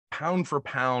pound for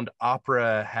pound,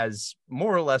 opera has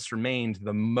more or less remained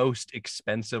the most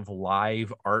expensive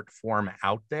live art form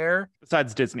out there.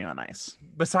 Besides Disney on Ice.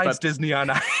 Disney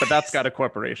on Ice. But that's got a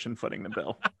corporation footing the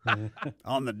bill.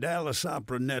 On the Dallas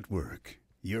Opera Network,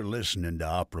 you're listening to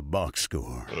Opera Box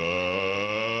Score. Let's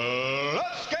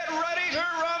get ready to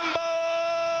rumble!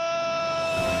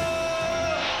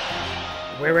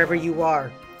 Wherever you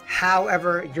are,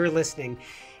 however you're listening,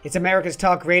 it's America's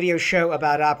talk radio show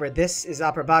about opera. This is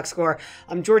Opera Box Score.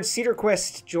 I'm George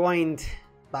Cederquist, joined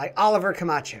by Oliver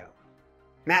Camacho,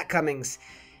 Matt Cummings,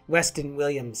 Weston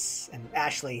Williams, and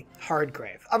Ashlee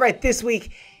Hardgrave. All right, this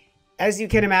week, as you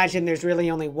can imagine, there's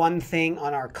really only one thing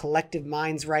on our collective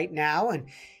minds right now, and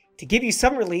to give you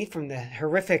some relief from the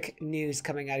horrific news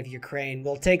coming out of Ukraine,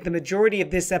 we'll take the majority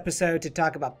of this episode to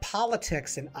talk about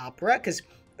politics and opera, because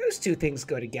those two things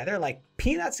go together like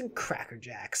peanuts and Cracker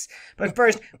Jacks. But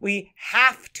first, we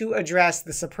have to address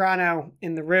the soprano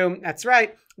in the room. That's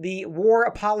right, the war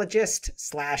apologist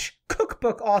slash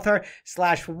cookbook author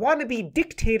slash wannabe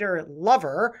dictator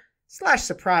lover slash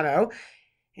soprano.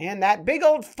 And that big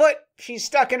old foot she's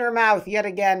stuck in her mouth yet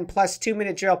again, plus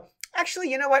 2-minute drill.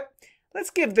 Actually, you know what? Let's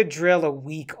give the drill a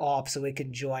week off so it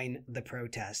can join the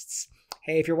protests.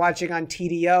 Hey, if you're watching on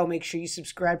TDO, make sure you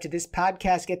subscribe to this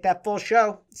podcast. Get that full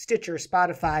show. Stitcher,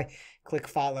 Spotify, click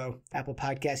follow, Apple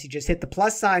Podcasts. You just hit the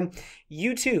plus sign.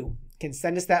 You too can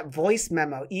send us that voice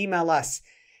memo. Email us,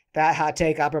 that hot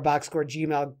take,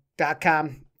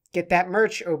 operaboxscore@gmail.com. Get that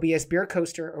merch, OBS beer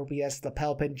coaster, OBS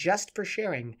lapel pin, just for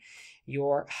sharing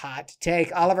your hot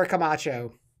take. Oliver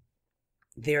Camacho,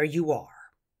 there you are.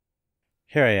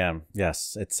 Here I am.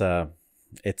 Yes, it's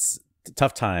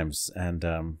tough times,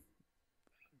 and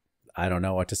I don't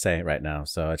know what to say right now.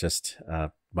 So I just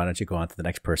why don't you go on to the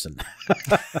next person?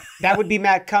 That would be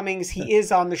Matt Cummings. He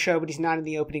is on the show, but he's not in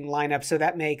the opening lineup. So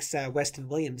that makes Weston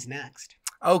Williams next.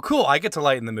 Oh, cool. I get to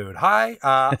lighten the mood. Hi,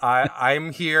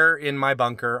 I'm here in my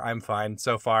bunker. I'm fine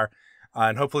so far.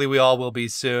 And hopefully we all will be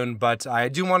soon. But I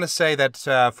do want to say that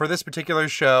for this particular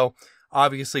show,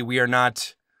 obviously we are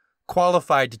not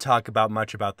qualified to talk about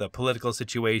much about the political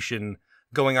situation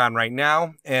going on right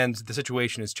now. And the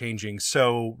situation is changing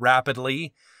so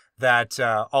rapidly that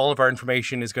all of our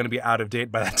information is going to be out of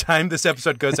date by the time this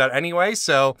episode goes out anyway.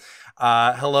 So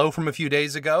hello from a few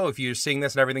days ago. If you're seeing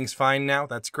this and everything's fine now,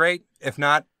 that's great. If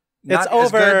not, it's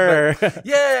over. Good, but,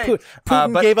 yay!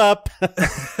 Putin gave up.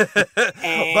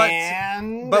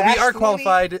 but we are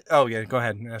qualified. Oh, yeah. Go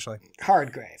ahead, Ashlee.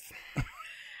 Hardgrave.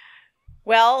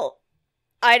 Well,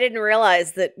 I didn't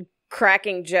realize that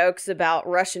cracking jokes about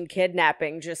Russian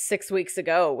kidnapping just 6 weeks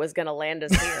ago was going to land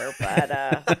us here.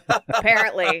 But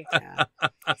apparently,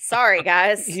 sorry,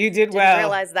 guys. You did well. Didn't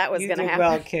realize that was going to happen.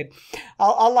 Well, kid.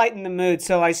 I'll lighten the mood.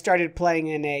 So I started playing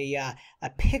in a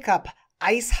pickup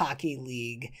ice hockey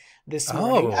league this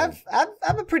morning.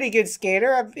 I'm a pretty good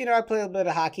skater. I play a little bit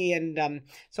of hockey, and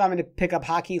so I'm in a pickup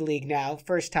hockey league now,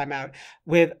 first time out,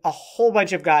 with a whole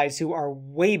bunch of guys who are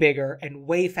way bigger and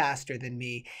way faster than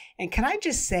me. And can I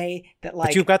just say that, like,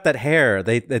 but you've got that hair.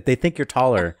 They think you're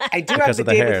taller. I do have the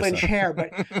David Lynch hair,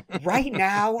 but right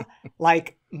now,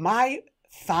 like, my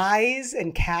thighs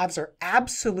and calves are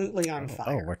absolutely on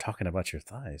fire. Oh, we're talking about your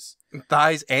thighs.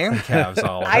 Thighs and calves,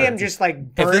 all I am just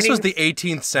like burning. If this was the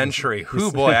 18th century,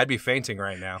 boy, I'd be fainting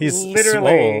right now. He's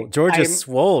literally swole. George is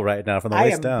swole right now from the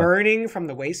waist down. I am burning from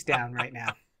the waist down right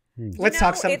now. Let's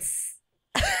talk some.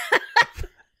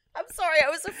 I'm sorry, I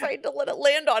was afraid to let it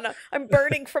land on I'm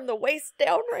burning from the waist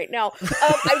down right now.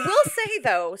 I will say,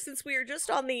 though, since we are just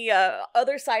on the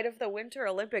other side of the Winter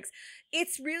Olympics,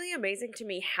 it's really amazing to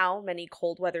me how many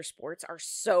cold weather sports are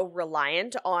so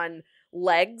reliant on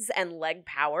legs and leg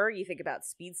power. You think about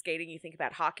speed skating, you think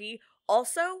about hockey.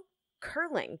 Also,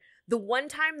 curling. The one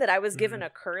time that I was given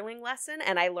a curling lesson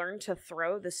and I learned to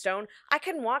throw the stone, I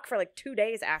couldn't walk for like 2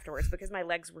 days afterwards because my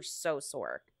legs were so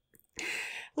sore.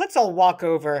 Let's all walk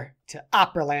over to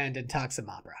Operaland and talk some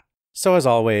opera. So as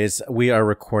always, we are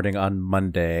recording on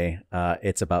Monday.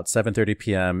 It's about 7:30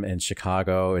 p.m. in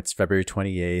Chicago. It's February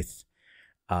 28th.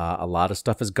 A lot of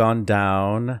stuff has gone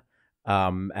down,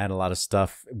 and a lot of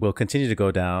stuff will continue to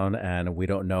go down, and we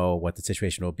don't know what the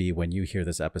situation will be when you hear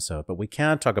this episode. But we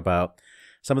can talk about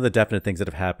some of the definite things that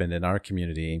have happened in our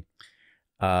community,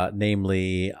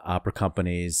 namely opera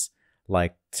companies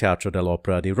like Teatro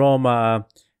dell'Opera di Roma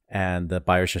and the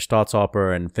Bayerische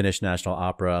Staatsoper and Finnish National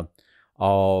Opera,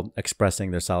 all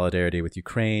expressing their solidarity with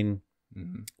Ukraine,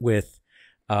 with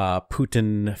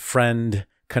Putin friend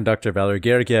conductor Valery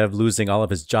Gergiev losing all of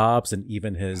his jobs and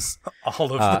even his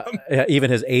all of them, even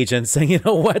his agents saying, you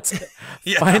know what,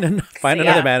 find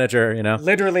another manager,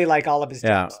 literally like all of his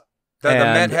jobs.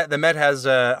 The Met has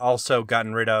also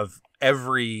gotten rid of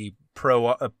every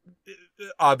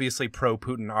obviously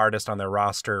pro-Putin artist on their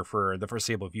roster for the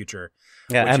foreseeable future.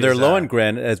 Yeah, and their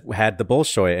Lohengrin had the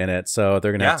Bolshoi in it, so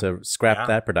they're going to have to scrap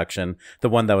that production, the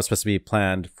one that was supposed to be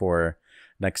planned for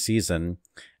next season.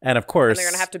 And of course... And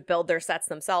they're going to have to build their sets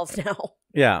themselves now.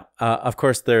 Yeah, of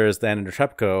course there's the Anna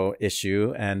Netrebko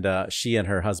issue, and she and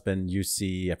her husband,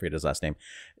 UC, I forget his last name,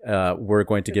 were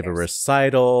going to give a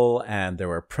recital, and there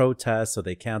were protests, so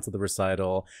they canceled the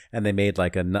recital, and they made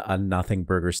like a nothing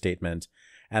burger statement.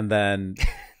 And then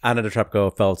Anna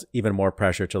Netrebko felt even more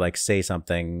pressure to like say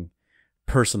something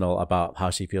personal about how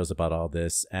she feels about all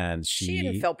this. And she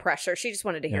didn't feel pressure. She just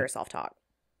wanted to hear herself talk.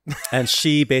 And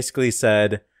she basically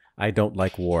said, I don't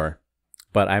like war,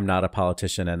 but I'm not a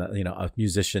politician. And, a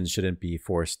musician shouldn't be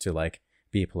forced to like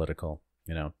be political,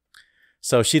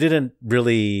 So she didn't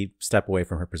really step away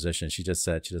from her position. She just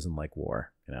said she doesn't like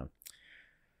war,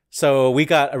 So we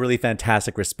got a really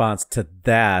fantastic response to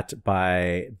that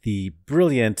by the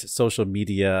brilliant social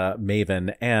media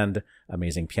maven and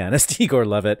amazing pianist Igor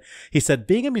Levitt. He said,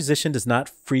 being a musician does not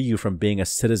free you from being a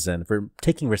citizen, for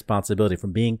taking responsibility,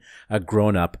 from being a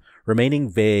grown-up. Remaining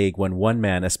vague when one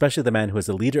man, especially the man who is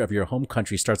the leader of your home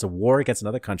country, starts a war against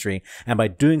another country, and by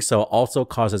doing so also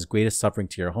causes greatest suffering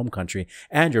to your home country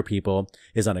and your people,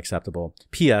 is unacceptable.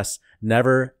 P.S.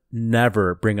 Never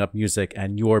bring up music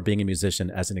and your being a musician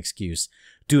as an excuse.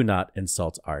 Do not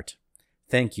insult art.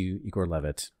 Thank you, Igor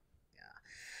Levitt.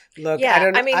 Look,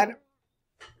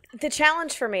 the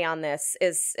challenge for me on this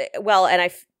is,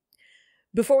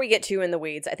 before we get too in the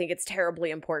weeds, I think it's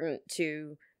terribly important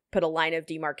to put a line of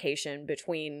demarcation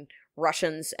between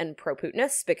Russians and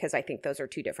pro-Putinists, because I think those are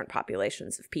two different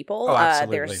populations of people. Oh,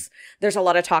 absolutely. There's a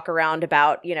lot of talk around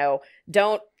about,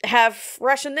 don't have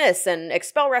Russian this and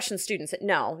expel Russian students.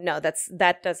 No,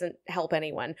 that doesn't help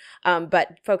anyone.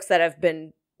 But folks that have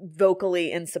been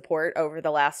vocally in support over the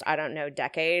last,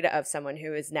 decade of someone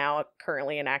who is now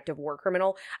currently an active war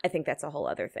criminal, I think that's a whole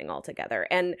other thing altogether.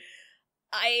 And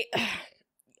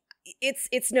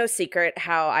it's no secret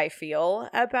how I feel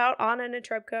about Anna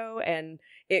Netrebko, and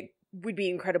it would be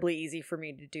incredibly easy for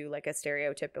me to do like a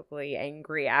stereotypically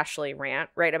angry Ashlee rant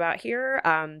right about here.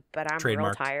 But I'm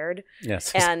real tired.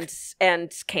 Yes.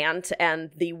 and can't.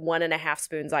 And the 1.5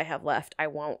 spoons I have left, I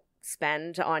won't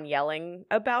spend on yelling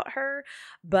about her.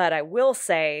 But I will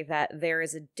say that there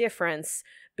is a difference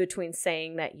between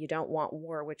saying that you don't want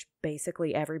war, which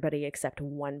basically everybody except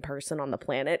one person on the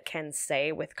planet can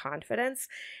say with confidence,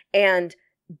 and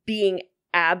being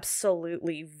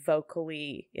absolutely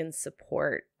vocally in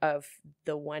support of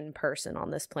the one person on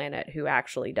this planet who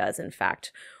actually does, in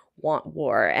fact, want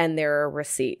war. And there are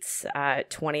receipts.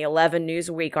 2011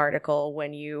 Newsweek article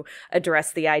when you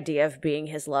addressed the idea of being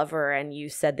his lover, and you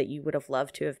said that you would have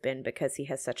loved to have been because he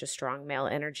has such a strong male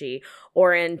energy.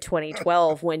 Or in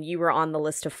 2012 when you were on the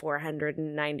list of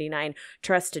 499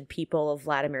 trusted people of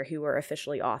Vladimir who were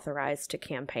officially authorized to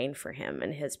campaign for him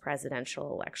in his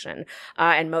presidential election.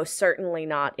 And most certainly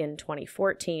not in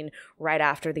 2014, right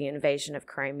after the invasion of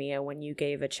Crimea, when you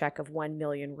gave a check of 1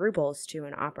 million rubles to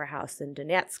an opera house in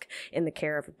Donetsk in the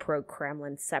care of a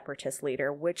pro-Kremlin separatist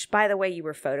leader, which, by the way, you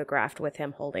were photographed with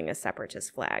him holding a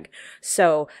separatist flag.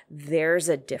 So there's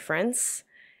a difference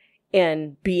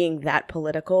in being that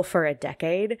political for a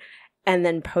decade and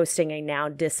then posting a now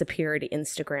disappeared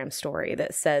Instagram story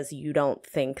that says you don't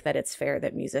think that it's fair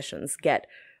that musicians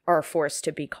are forced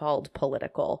to be called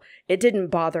political. It didn't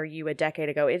bother you a decade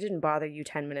ago. It didn't bother you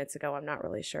 10 minutes ago. I'm not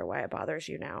really sure why it bothers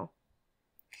you now.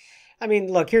 I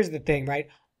mean, look, here's the thing, right?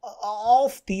 All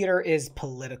theater is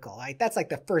political. Like that's like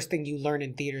the first thing you learn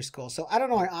in theater school. So I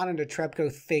don't know why Anna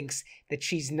Netrebko thinks that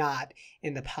she's not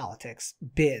in the politics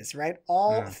biz, right?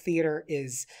 All theater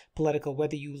is political,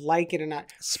 whether you like it or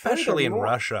not. Especially in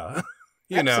Russia,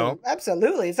 you know.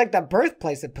 Absolutely. It's like the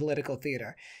birthplace of political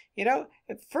theater.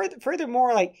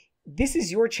 Furthermore, like this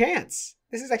is your chance.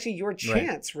 This is actually your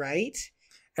chance, right?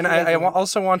 And I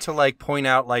also want to like point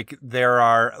out like there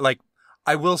are like,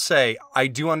 I will say, I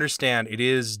do understand it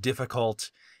is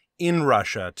difficult in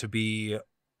Russia to be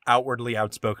outwardly,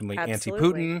 outspokenly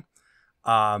anti-Putin.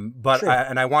 But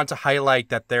I want to highlight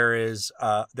that there is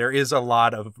a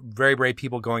lot of very brave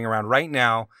people going around right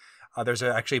now. There's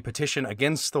actually a petition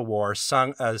against the war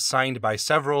signed by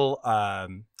several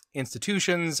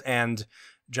institutions and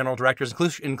general directors,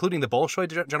 including the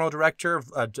Bolshoi general director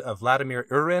of Vladimir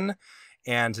Urin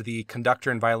and the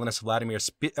conductor and violinist Vladimir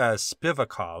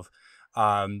Spivakov.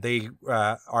 They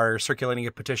are circulating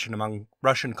a petition among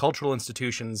Russian cultural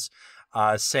institutions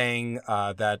saying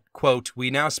that, quote,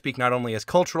 "We now speak not only as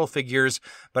cultural figures,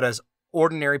 but as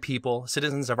ordinary people,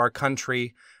 citizens of our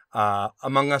country,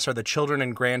 Among us are the children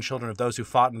and grandchildren of those who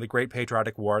fought in the Great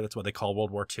Patriotic War. That's what they call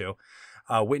World War II.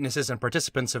 Witnesses and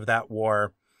participants of that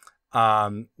war.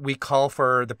 We call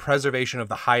for the preservation of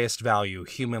the highest value,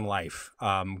 human life,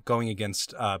 going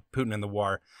against Putin in the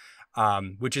war,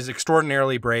 which is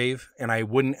extraordinarily brave. And I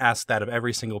wouldn't ask that of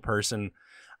every single person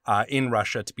in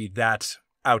Russia to be that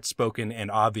outspoken and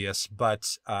obvious.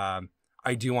 But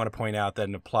I do want to point out that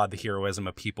and applaud the heroism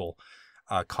of people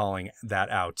calling that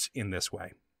out in this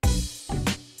way.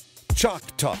 Chalk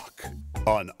Talk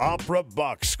on Opera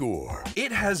Box Score.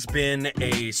 It has been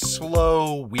a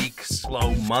slow week,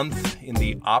 slow month in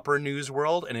the opera news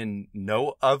world, and in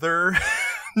no other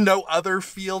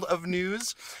field of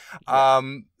news.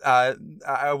 I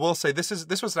will say this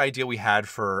was an idea we had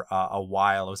for a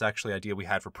while. It was actually an idea we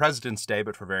had for President's Day,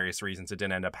 but for various reasons it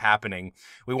didn't end up happening.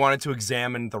 We wanted to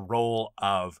examine the role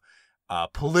of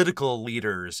political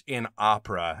leaders in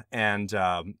opera, and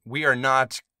we are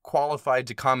not qualified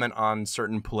to comment on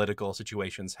certain political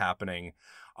situations happening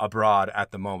abroad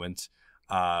at the moment.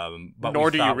 But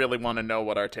Nor do you really want to know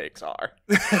what our takes are.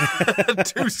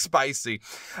 Too spicy.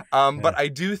 But I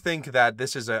do think that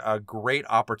this is a great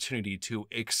opportunity to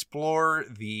explore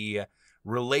the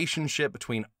relationship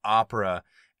between opera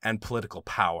and political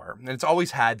power. And it's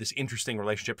always had this interesting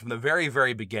relationship from the very,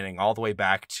 very beginning, all the way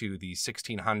back to the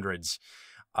 1600s.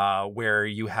 Where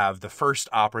you have the first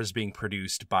operas being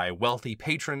produced by wealthy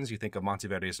patrons. You think of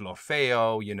Monteverdi's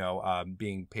L'Orfeo,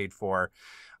 being paid for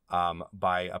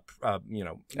by a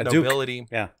nobility,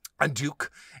 duke. A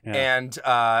duke,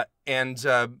 yeah. and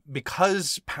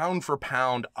because pound for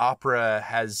pound, opera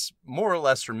has more or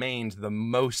less remained the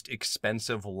most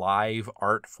expensive live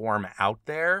art form out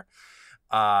there.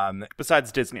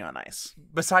 Besides Disney on Ice.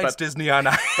 Disney on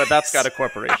Ice. But that's got a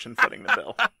corporation footing the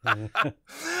bill.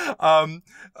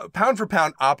 Pound for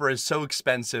pound, opera is so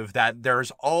expensive that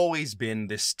there's always been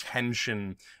this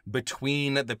tension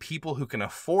between the people who can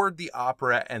afford the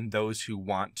opera and those who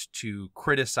want to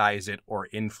criticize it or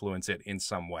influence it in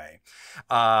some way.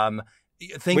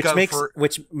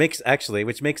 Which makes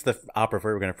the opera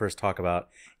we're going to first talk about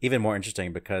even more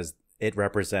interesting, because it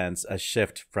represents a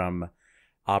shift from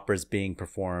operas being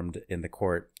performed in the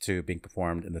court to being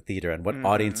performed in the theater, and what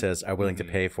audiences are willing to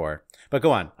pay for. But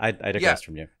go on, I digress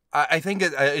from you. I think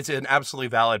it's an absolutely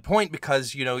valid point,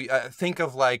 because think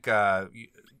of like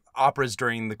operas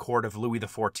during the court of Louis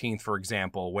XIV, for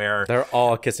example, where they're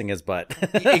all kissing his butt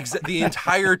the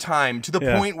entire time, to the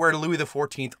point where Louis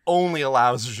XIV only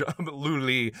allows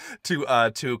Lully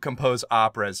to compose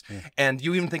operas. And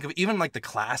you even think of like the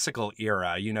classical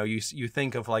era. You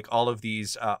think of like all of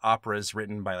these operas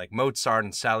written by like Mozart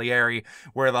and Salieri,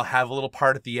 where they'll have a little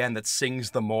part at the end that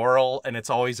sings the moral, and it's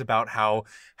always about how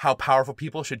powerful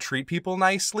people should treat people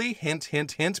nicely. Hint,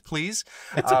 hint, hint. Please,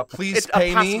 please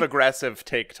pay me. It's a passive-aggressive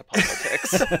take to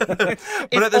politics.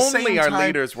 But at the same time, our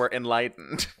leaders were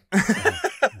enlightened.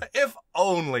 If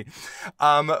only.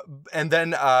 And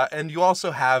then and you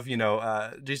also have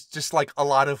just like a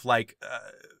lot of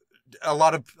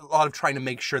trying to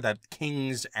make sure that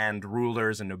kings and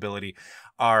rulers and nobility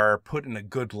are put in a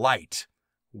good light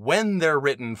when they're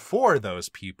written for those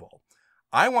people.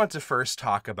 I want to first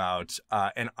talk about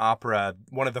an opera,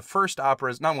 one of the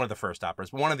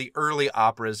early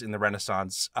operas in the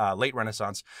Renaissance, late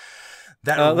Renaissance.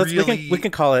 We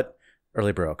can call it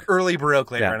early Baroque. Early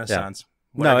Baroque, late Renaissance.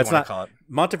 No, it's not. Call it.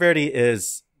 Monteverdi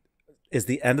is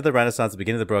the end of the Renaissance, the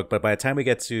beginning of the Baroque, but by the time we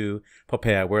get to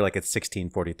Popea, we're like at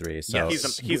 1643. So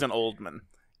he's an old man.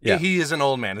 Yeah, he is an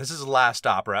old man. This is the last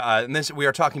opera, and we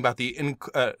are talking about the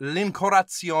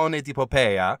L'Incorazione di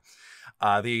Popea.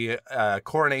 The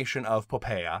coronation of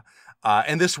Popea.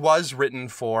 And this was written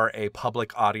for a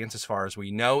public audience, as far as we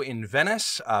know, in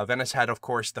Venice. Venice had, of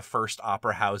course, the first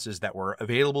opera houses that were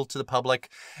available to the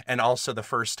public, and also the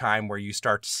first time where you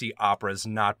start to see operas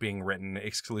not being written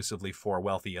exclusively for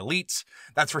wealthy elites.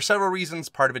 That's for several reasons.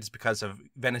 Part of it is because of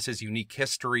Venice's unique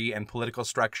history and political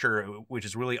structure, which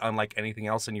is really unlike anything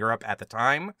else in Europe at the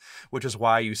time, which is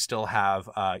why you still have,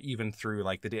 even through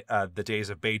like the days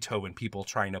of Beethoven, people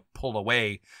trying to pull away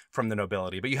from the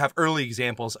nobility. But you have early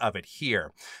examples of it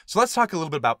here. So let's talk a little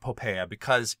bit about Popea,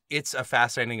 because it's a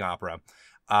fascinating opera.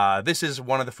 This is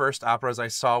one of the first operas I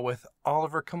saw with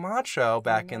Oliver Camacho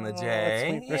back in the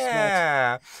day.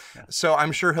 Yeah. So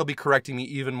I'm sure he'll be correcting me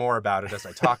even more about it as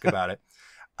I talk about it.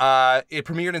 It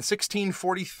premiered in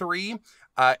 1643.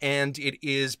 And it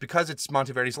is, because it's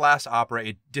Monteverdi's last opera,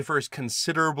 it differs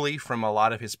considerably from a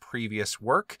lot of his previous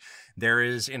work. There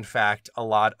is, in fact, a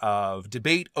lot of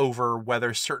debate over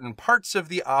whether certain parts of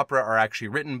the opera are actually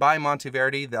written by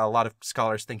Monteverdi. A lot of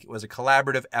scholars think it was a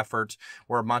collaborative effort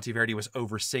where Monteverdi was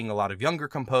overseeing a lot of younger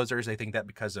composers. They think that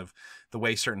because of the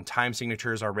way certain time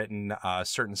signatures are written,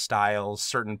 certain styles,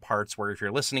 certain parts where if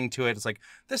you're listening to it, it's like,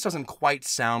 this doesn't quite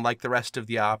sound like the rest of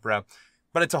the opera.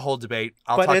 But it's a whole debate.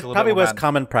 But it probably was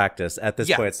common practice at this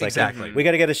point. It's like, exactly. We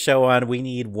got to get a show on. We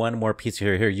need one more piece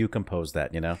here. Here, you compose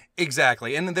that, you know?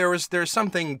 Exactly. And there's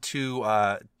something to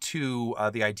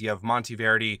the idea of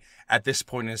Monteverdi at this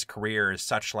point in his career is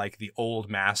such like the old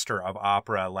master of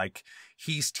opera. Like,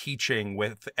 he's teaching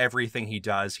with everything he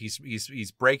does.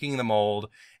 He's breaking the mold,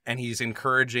 and he's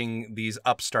encouraging these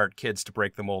upstart kids to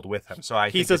break the mold with him. So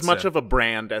he's as much of a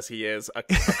brand as he is a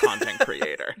content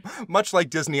creator. Much like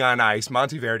Disney on Ice,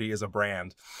 Monteverdi is a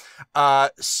brand.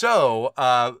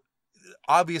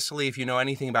 Obviously, if you know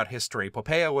anything about history,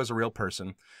 Poppaea was a real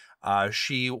person.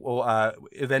 She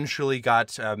eventually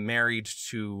got married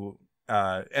to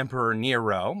Emperor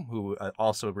Nero, who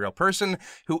also a real person,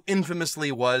 who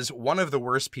infamously was one of the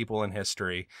worst people in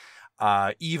history.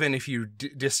 Even if you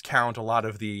discount a lot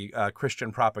of the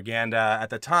Christian propaganda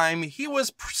at the time, he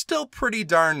was still pretty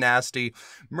darn nasty,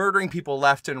 murdering people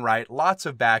left and right, lots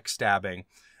of backstabbing.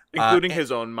 Including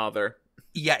his own mother.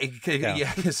 Yeah,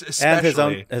 especially.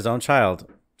 And his own child.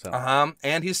 So.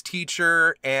 And his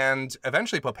teacher, and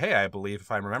eventually Poppaea, I believe, if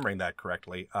I'm remembering that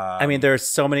correctly. I mean, there are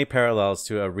so many parallels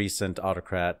to a recent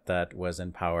autocrat that was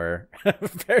in power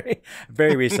very,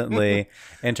 very recently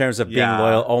in terms of being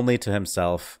loyal only to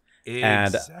himself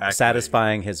and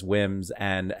satisfying his whims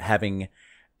and having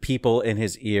people in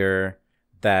his ear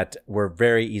that were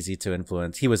very easy to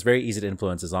influence. He was very easy to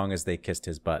influence as long as they kissed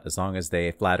his butt, as long as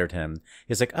they flattered him.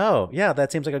 He's like, oh, yeah,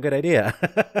 that seems like a good idea.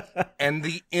 And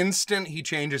the instant he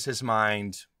changes his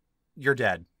mind, you're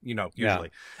dead, usually.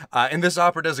 Yeah. And this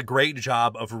opera does a great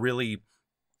job of really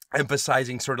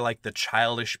emphasizing sort of like the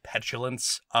childish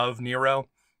petulance of Nero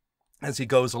as he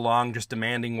goes along, just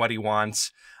demanding what he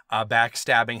wants,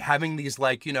 backstabbing, having these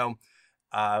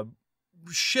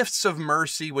shifts of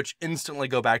mercy, which instantly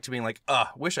go back to being like,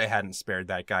 wish I hadn't spared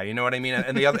that guy. You know what I mean?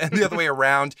 And the other way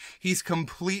around, he's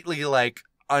completely like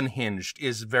unhinged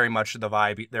is very much the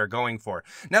vibe they're going for.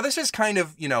 Now, this is kind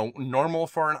of, normal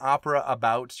for an opera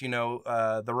about,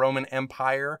 the Roman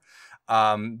Empire.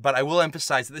 But I will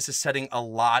emphasize that this is setting a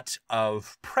lot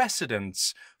of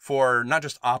precedents for not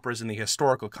just operas in the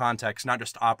historical context, not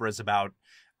just operas about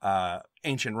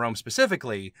ancient Rome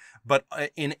specifically, but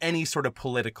in any sort of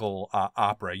political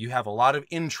opera. You have a lot of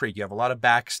intrigue, you have a lot of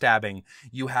backstabbing,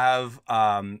 you have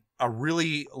a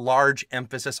really large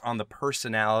emphasis on the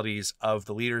personalities of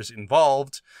the leaders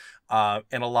involved, and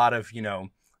a lot of,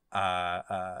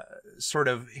 sort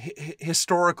of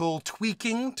historical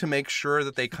tweaking to make sure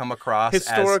that they come across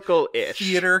historical-ish as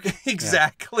theater.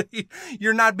 Exactly. Yeah.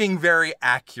 You're not being very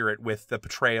accurate with the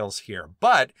portrayals here,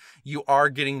 but you are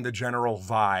getting the general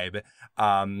vibe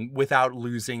without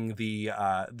losing the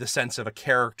sense of a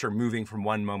character moving from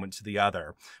one moment to the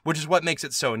other, which is what makes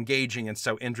it so engaging and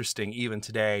so interesting even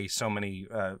today, so many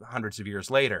hundreds of years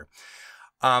later.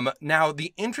 Now,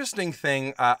 the interesting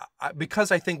thing,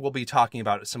 because I think we'll be talking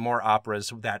about some more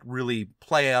operas that really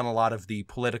play on a lot of the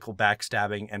political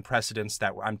backstabbing and precedents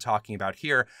that I'm talking about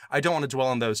here, I don't want to dwell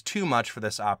on those too much for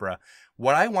this opera.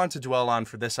 What I want to dwell on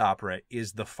for this opera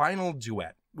is the final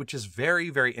duet, which is very,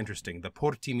 very interesting, the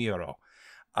Portimiro.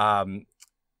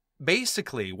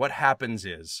 Basically, what happens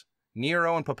is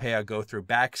Nero and Poppaea go through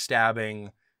backstabbing,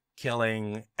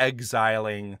 killing,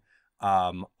 exiling,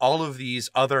 all of these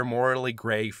other morally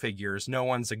gray figures. No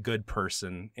one's a good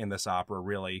person in this opera,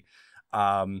 really.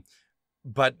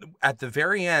 But at the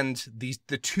very end,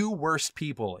 the two worst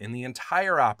people in the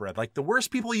entire opera, like the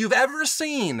worst people you've ever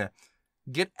seen,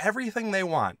 get everything they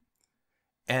want.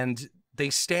 And they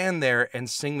stand there and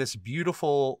sing this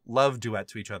beautiful love duet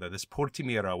to each other, this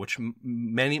Portimiro, which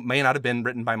may not have been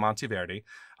written by Monteverdi,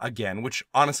 again, which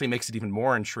honestly makes it even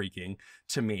more intriguing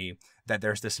to me that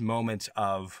there's this moment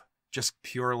of just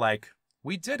pure, like,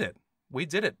 we did it. We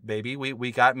did it, baby.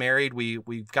 We got married.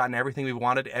 We've gotten everything we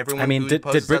wanted. Everyone. I mean, did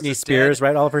Britney Spears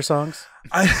write all of her songs?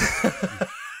 Make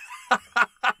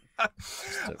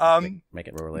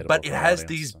it more relatable. But it has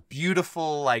these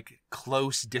beautiful, like,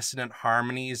 close, dissonant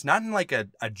harmonies, not in like a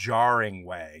jarring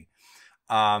way.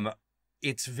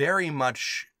 It's very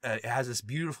much, it has this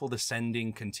beautiful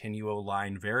descending continuo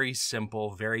line, very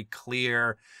simple, very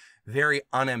clear, very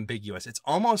unambiguous. It's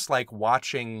almost like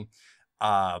watching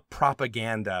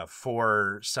propaganda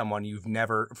for someone you've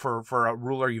never, for a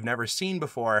ruler you've never seen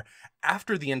before,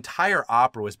 after the entire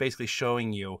opera was basically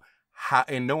showing you how,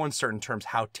 in no uncertain terms,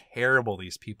 how terrible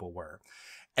these people were.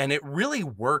 And it really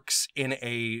works in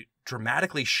a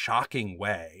dramatically shocking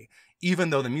way,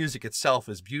 even though the music itself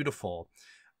is beautiful.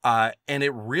 And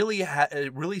it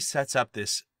really sets up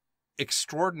this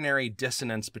extraordinary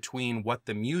dissonance between what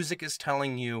the music is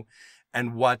telling you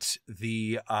and what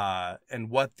the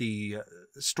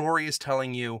story is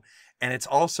telling you. And it's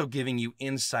also giving you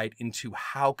insight into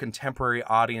how contemporary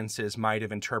audiences might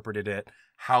have interpreted it,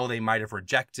 how they might have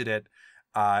rejected it.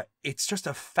 It's just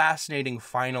a fascinating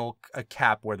final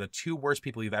cap where the two worst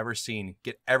people you've ever seen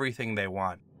get everything they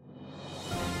want.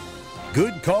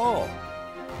 Good call.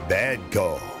 Bad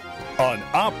call on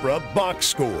Opera Box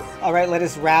Score. All right, let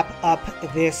us wrap up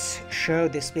this show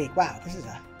this week. Wow, this is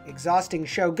a exhausting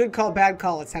show. Good call, bad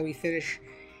call. It's how we finish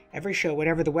every show,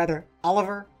 whatever the weather.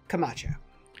 Oliver Camacho.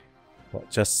 Well,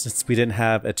 just since we didn't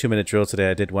have a 2-minute drill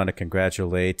today, I did want to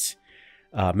congratulate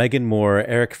Megan Moore,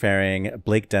 Eric Faring,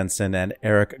 Blake Denson, and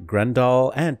Eric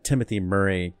Grendall, and Timothy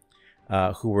Murray,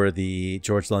 who were the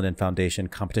George London Foundation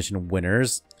competition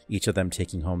winners, each of them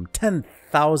taking home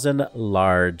 10,000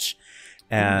 large.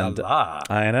 And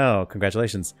I know,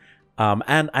 congratulations.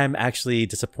 And I'm actually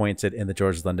disappointed in the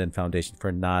George London Foundation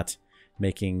for not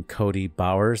making Cody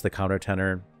Bowers, the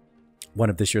countertenor, one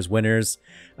of this year's winners.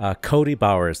 Cody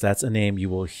Bowers, that's a name you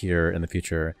will hear in the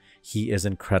future. He is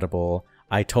incredible.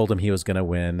 I told him he was going to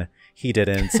win. He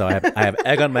didn't, so I have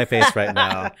egg on my face right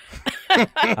now.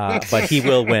 But he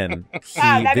will win.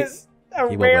 That is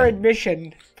a rare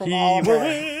admission from Oliver.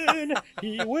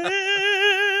 He will win.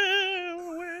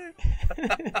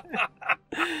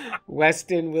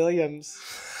 Weston Williams.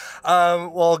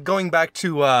 Well, going back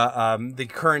to the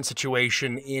current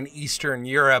situation in Eastern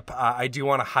Europe, I do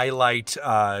want to highlight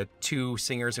two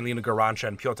singers, Elena Garancha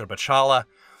and Piotr Bachala,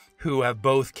 who have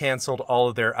both canceled all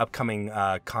of their upcoming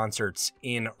concerts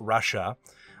in Russia.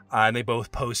 And they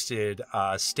both posted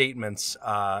statements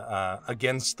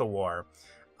against the war.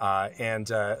 And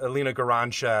Elena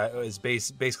Garancha is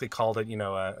basically called it,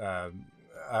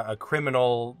 a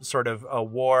criminal sort of a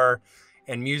war,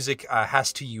 and music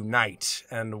has to unite.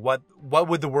 And what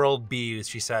would the world be,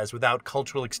 she says, without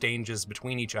cultural exchanges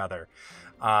between each other?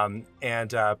 And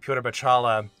Piotr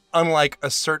Bachala, unlike a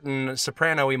certain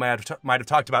soprano we might have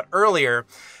talked about earlier,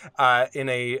 in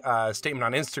a statement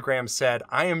on Instagram said,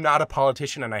 "I am not a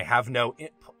politician and I have no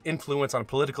influence on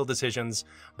political decisions,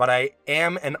 but I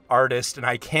am an artist and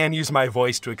I can use my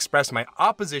voice to express my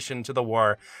opposition to the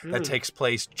war that takes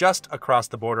place just across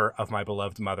the border of my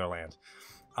beloved motherland."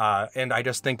 And I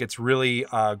just think it's really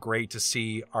great to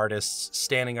see artists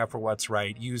standing up for what's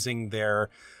right, using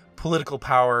their political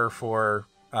power for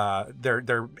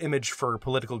their image for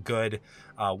political good.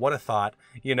 What a thought,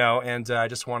 and I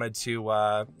just wanted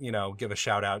to, give a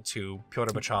shout out to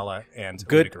Piotr Bachala and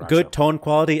good tone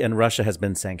quality in Russia has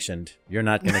been sanctioned. You're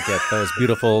not going to get those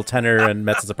beautiful tenor and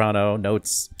mezzo-soprano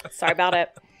notes. Sorry about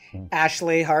it.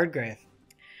 Ashlee Hardgrave.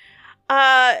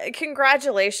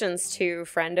 Congratulations to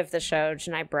friend of the show,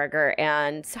 Janai Breger,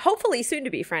 and hopefully soon to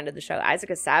be friend of the show,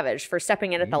 Isaac Savage, for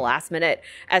stepping in at the last minute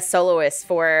as soloist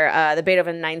for the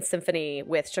Beethoven Ninth Symphony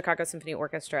with Chicago Symphony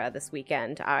Orchestra this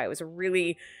weekend. It was a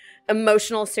really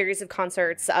emotional series of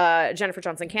concerts. Jennifer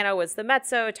Johnson Cano was the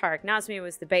mezzo, Tarek Nazmi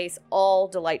was the bass, all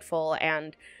delightful,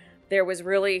 and there was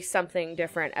really something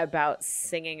different about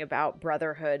singing about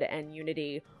brotherhood and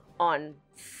unity on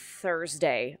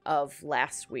Thursday of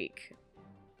last week.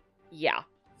 Yeah.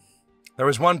 There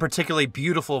was one particularly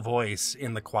beautiful voice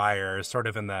in the choir, sort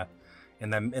of in that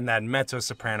mezzo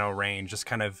soprano range, just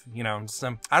kind of,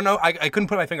 some, I don't know, I couldn't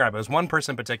put my finger on it, but it was one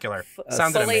person in particular.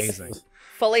 Sounded amazing.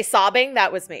 Fully sobbing,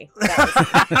 that was me.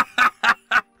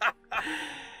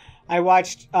 I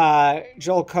watched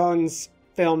Joel Coen's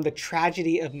film The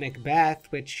Tragedy of Macbeth,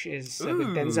 which is with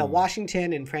Denzel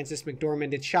Washington and Frances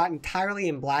McDormand. It's shot entirely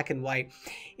in black and white.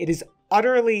 It is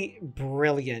utterly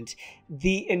brilliant.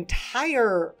 The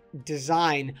entire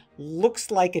design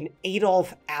looks like an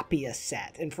Adolf Appia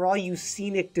set. And for all you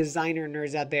scenic designer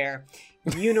nerds out there,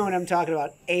 you know what I'm talking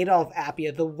about. Adolf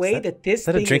Appia. The way that this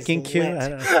thing is lit. Is that a drinking cue? I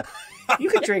don't know. You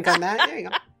could drink on that. There you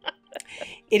go.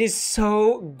 It is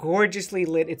so gorgeously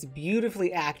lit. It's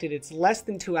beautifully acted. It's less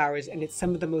than 2 hours, and it's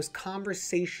some of the most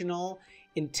conversational,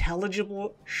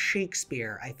 intelligible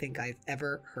Shakespeare I think I've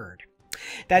ever heard.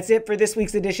 That's it for this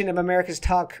week's edition of America's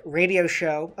Talk radio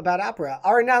show about opera.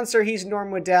 Our announcer, he's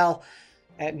Norm Woodel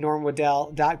at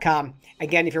normwoodel.com.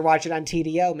 Again, if you're watching on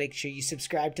TDO, make sure you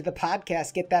subscribe to the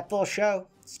podcast. Get that full show.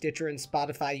 Stitcher and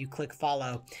Spotify, you click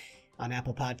follow. On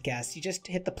Apple Podcasts, you just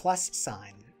hit the plus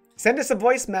sign. Send us a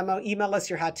voice memo. Email us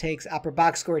your hot takes,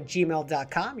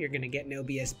 operaboxscore@gmail.com. You're going to get an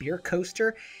OBS beer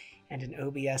coaster and an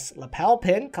OBS lapel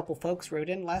pin. A couple folks wrote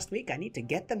in last week. I need to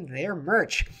get them their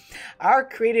merch. Our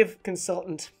creative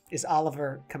consultant is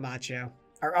Oliver Camacho.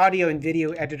 Our audio and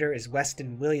video editor is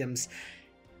Weston Williams.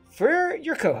 For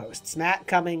your co-hosts, Matt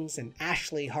Cummings and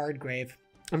Ashlee Hardgrave,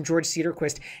 I'm George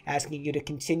Cederquist, asking you to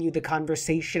continue the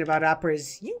conversation about opera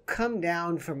as you come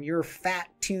down from your Fat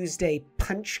Tuesday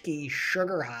punchki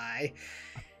sugar high.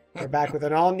 We're back with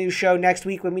an all-new show next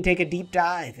week when we take a deep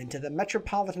dive into the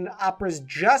Metropolitan Opera's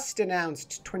just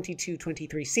announced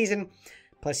 22-23 season.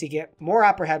 Plus, you get more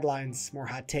opera headlines, more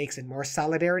hot takes, and more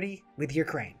solidarity with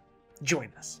Ukraine. Join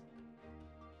us.